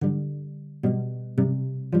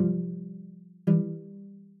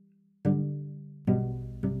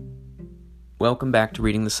Welcome back to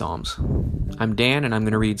Reading the Psalms. I'm Dan, and I'm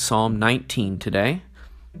going to read Psalm 19 today,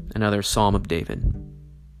 another Psalm of David.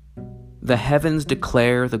 The heavens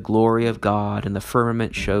declare the glory of God, and the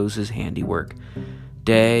firmament shows his handiwork.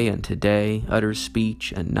 Day unto day utters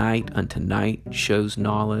speech, and night unto night shows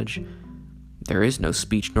knowledge. There is no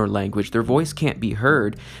speech nor language. Their voice can't be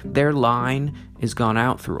heard. Their line is gone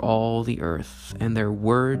out through all the earth, and their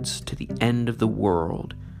words to the end of the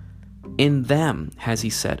world. In them has he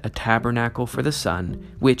set a tabernacle for the sun,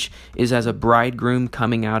 which is as a bridegroom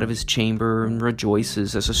coming out of his chamber, and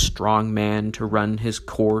rejoices as a strong man to run his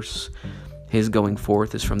course. His going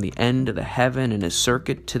forth is from the end of the heaven, and his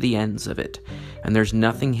circuit to the ends of it, and there's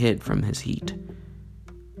nothing hid from his heat.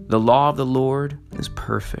 The law of the Lord is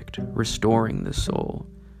perfect, restoring the soul.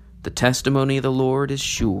 The testimony of the Lord is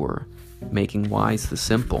sure, making wise the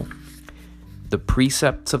simple. The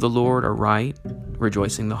precepts of the Lord are right,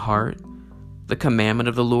 rejoicing the heart. The commandment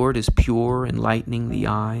of the Lord is pure, enlightening the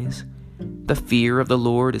eyes. The fear of the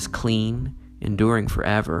Lord is clean, enduring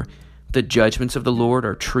forever. The judgments of the Lord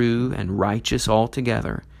are true and righteous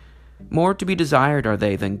altogether. More to be desired are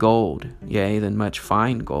they than gold, yea, than much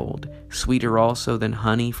fine gold, sweeter also than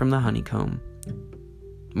honey from the honeycomb.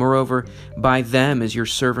 Moreover, by them is your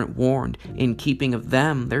servant warned. In keeping of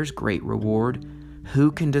them there's great reward.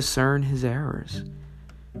 Who can discern his errors?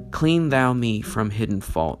 Clean thou me from hidden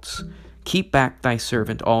faults. Keep back thy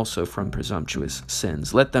servant also from presumptuous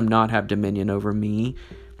sins. Let them not have dominion over me.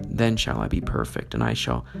 Then shall I be perfect, and I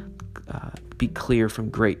shall be clear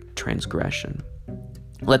from great transgression.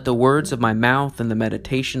 Let the words of my mouth and the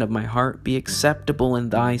meditation of my heart be acceptable in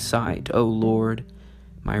thy sight, O Lord,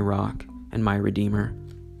 my rock and my redeemer.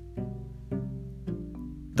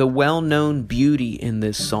 The well-known beauty in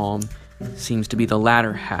this psalm seems to be the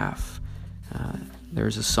latter half.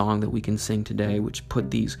 There's a song that we can sing today which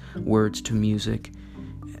put these words to music.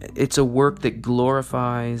 It's a work that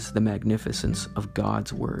glorifies the magnificence of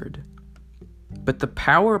God's word. But the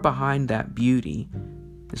power behind that beauty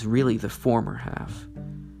is really the former half.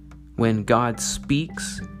 When God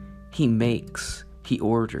speaks, he makes, he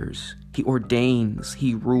orders, he ordains,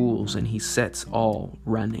 he rules, and he sets all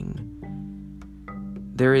running.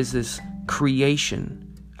 There is this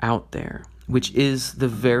creation out there, which is the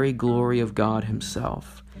very glory of God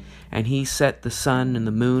himself. And he set the sun and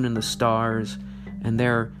the moon and the stars, and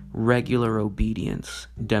their regular obedience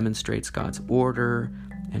demonstrates God's order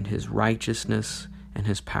and his righteousness and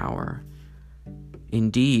his power.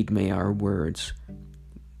 Indeed, may our words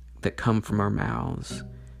that come from our mouths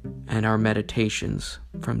and our meditations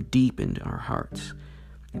from deep into our hearts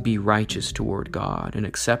be righteous toward God and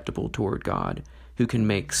acceptable toward God, who can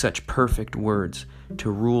make such perfect words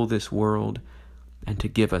to rule this world and to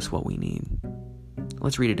give us what we need.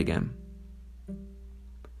 Let's read it again.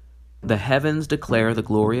 The heavens declare the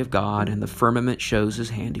glory of God, and the firmament shows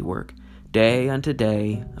his handiwork. Day unto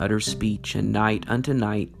day utters speech, and night unto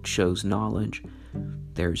night shows knowledge.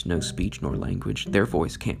 There is no speech nor language. Their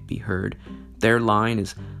voice can't be heard. Their line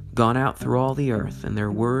is gone out through all the earth, and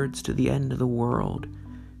their words to the end of the world.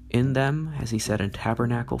 In them has he set a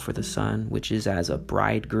tabernacle for the sun, which is as a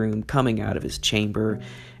bridegroom coming out of his chamber,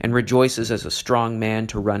 and rejoices as a strong man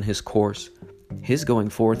to run his course. His going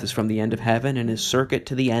forth is from the end of heaven, and his circuit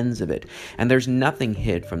to the ends of it, and there's nothing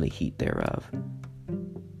hid from the heat thereof.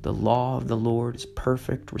 The law of the Lord is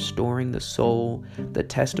perfect, restoring the soul. The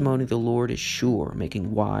testimony of the Lord is sure,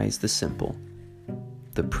 making wise the simple.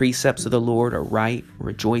 The precepts of the Lord are right,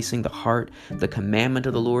 rejoicing the heart. The commandment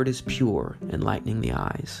of the Lord is pure, enlightening the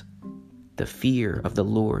eyes. The fear of the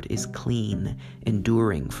Lord is clean,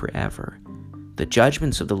 enduring forever. The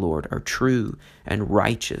judgments of the Lord are true and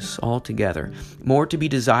righteous altogether. More to be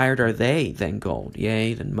desired are they than gold,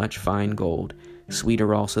 yea, than much fine gold,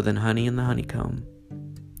 sweeter also than honey in the honeycomb.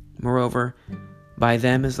 Moreover, by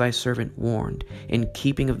them is thy servant warned. In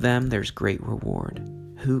keeping of them there's great reward.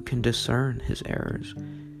 Who can discern his errors?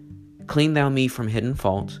 Clean thou me from hidden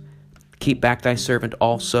faults. Keep back thy servant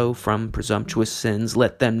also from presumptuous sins.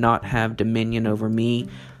 Let them not have dominion over me.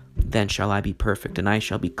 Then shall I be perfect, and I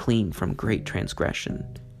shall be clean from great transgression.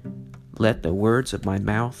 Let the words of my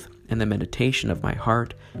mouth and the meditation of my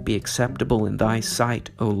heart be acceptable in thy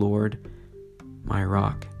sight, O Lord, my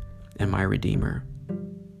rock and my redeemer.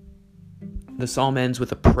 The psalm ends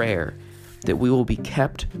with a prayer that we will be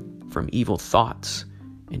kept from evil thoughts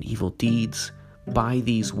and evil deeds by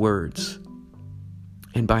these words.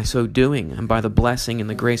 And by so doing, and by the blessing and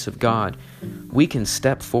the grace of God, we can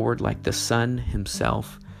step forward like the sun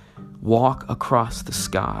himself, walk across the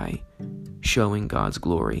sky, showing God's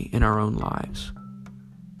glory in our own lives.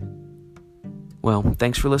 Well,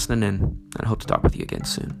 thanks for listening in, and I hope to talk with you again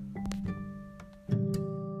soon.